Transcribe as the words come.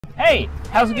Hey,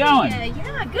 how's it going?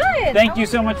 Yeah, good. Thank you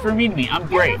so much for meeting me. I'm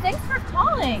great. Yeah, thanks for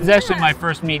calling. This is actually my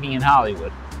first meeting in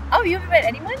Hollywood. Oh, you haven't met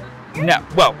anyone? No.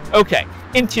 Well, okay.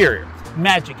 Interior.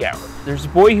 Magic hour. There's a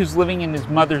boy who's living in his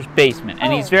mother's basement,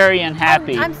 and he's very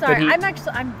unhappy. I'm sorry.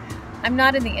 I'm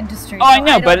not in the industry. Oh, so I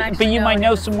know, but you know might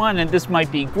know someone, and this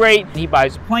might be great. He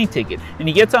buys a plane ticket, and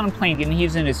he gets on a plane, and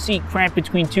he's in a seat cramped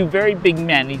between two very big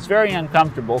men. He's very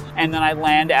uncomfortable, and then I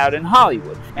land out in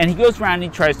Hollywood. And he goes around and he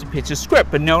tries to pitch a script,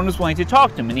 but no one is willing to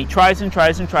talk to him. And he tries and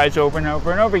tries and tries over and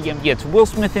over and over again. He gets Will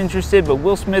Smith interested, but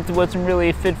Will Smith wasn't really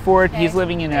a fit for it. Hey. He's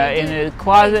living in a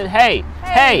closet. Hey,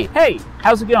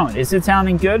 how's it going? Is it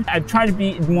sounding good? I'm trying to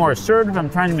be more assertive. I'm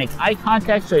trying to make eye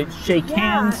contact, so I shake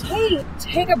hands. Hey,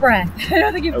 take a breath. I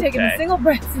don't think you've taken a single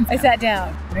breath since I sat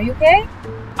down. Are you okay?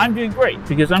 I'm doing great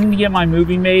because I'm going to get my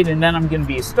movie made, and then I'm going to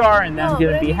be a star, and then I'm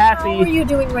going to be happy. How are you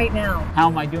doing right now? How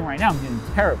am I doing right now? I'm doing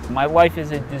terrible. My life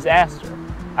is a disaster.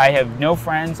 I have no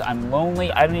friends. I'm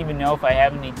lonely. I don't even know if I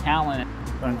have any talent.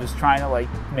 But I'm just trying to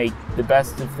make the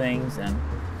best of things and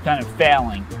kind of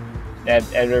failing at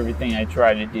everything I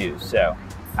try to do. So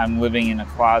I'm living in a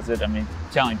closet. I mean,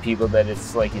 telling people that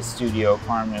it's like a studio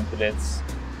apartment, but it's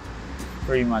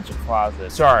pretty much a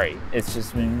closet. Sorry, it's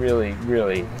just been really,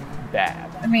 really bad.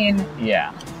 I mean,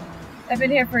 yeah. I've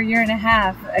been here for a year and a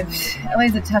half.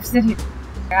 LA's a tough city.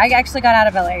 I actually got out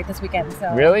of LA this weekend,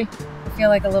 so. Really? I feel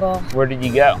like a little. Where did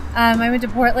you go? I went to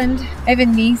Portland. I have a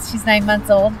niece. She's 9 months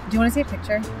old. Do you want to see a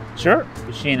picture? Sure.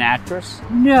 Is she an actress?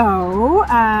 No.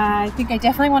 I think I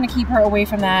definitely want to keep her away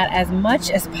from that as much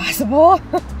as possible.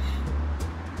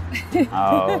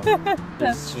 Oh,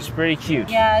 she's pretty cute.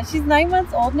 Yeah, she's 9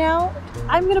 months old now.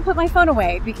 I'm going to put my phone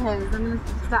away because I'm going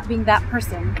to stop being that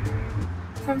person.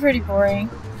 I'm pretty boring.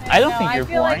 I don't think you're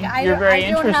boring. You're very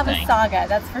interesting. I don't have a saga,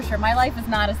 that's for sure. My life is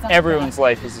not a saga. Everyone's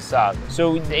life is a saga.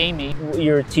 So, Amy,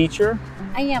 you're a teacher?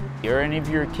 I am. Are any of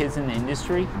your kids in the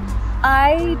industry?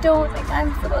 I don't think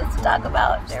I'm supposed to talk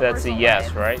about their That's a yes,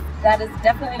 life. right? That is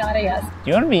definitely not a yes. Do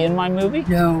you want to be in my movie?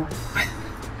 No.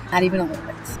 Not even a little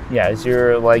bit. Yeah,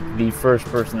 you're like the first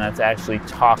person that's actually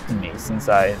talked to me since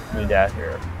I moved out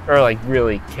here. Or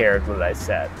really cared what I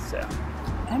said, so.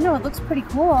 I don't know, it looks pretty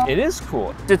cool. It is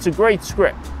cool. It's a great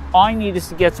script. All I need is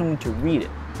to get someone to read it.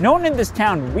 No one in this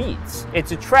town reads.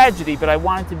 It's a tragedy, but I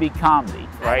want it to be comedy,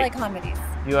 right? I like comedies.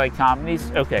 You like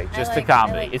comedies? Okay, just a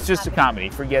comedy. It's just a comedy.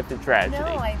 Forget the tragedy.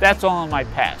 No, That's all in my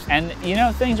past. And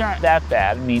things aren't that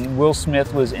bad. I mean, Will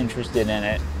Smith was interested in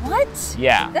it. What?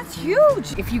 Yeah. That's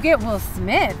huge. If you get Will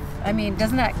Smith, I mean,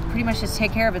 doesn't that pretty much just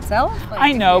take care of itself?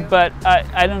 I know, but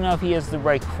I don't know if he has the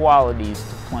right qualities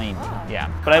to play me. Yeah.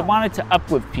 But I wanted to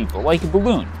uplift people, like a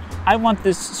balloon. I want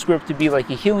this script to be like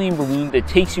a helium balloon that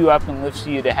takes you up and lifts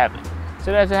you to heaven.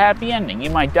 So that's a happy ending. You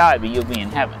might die, but you'll be in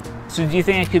heaven. So do you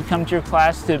think I could come to your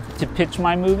class to pitch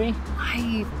my movie?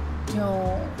 I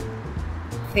don't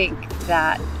think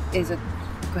that is a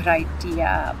good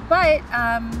idea. But,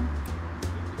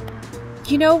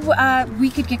 we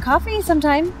could get coffee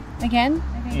sometime again.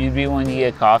 I think. You'd be willing to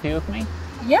get coffee with me?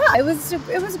 Yeah, it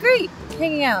was great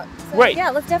hanging out. So, Great. Yeah,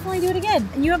 let's definitely do it again.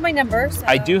 And you have my number. So,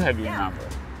 I do have your number.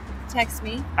 Text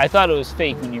me. I thought it was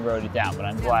fake when you wrote it down, but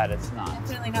I'm glad it's not.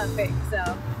 Definitely not fake, so.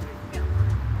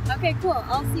 Yeah. Okay, cool.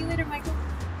 I'll see you later, Michael.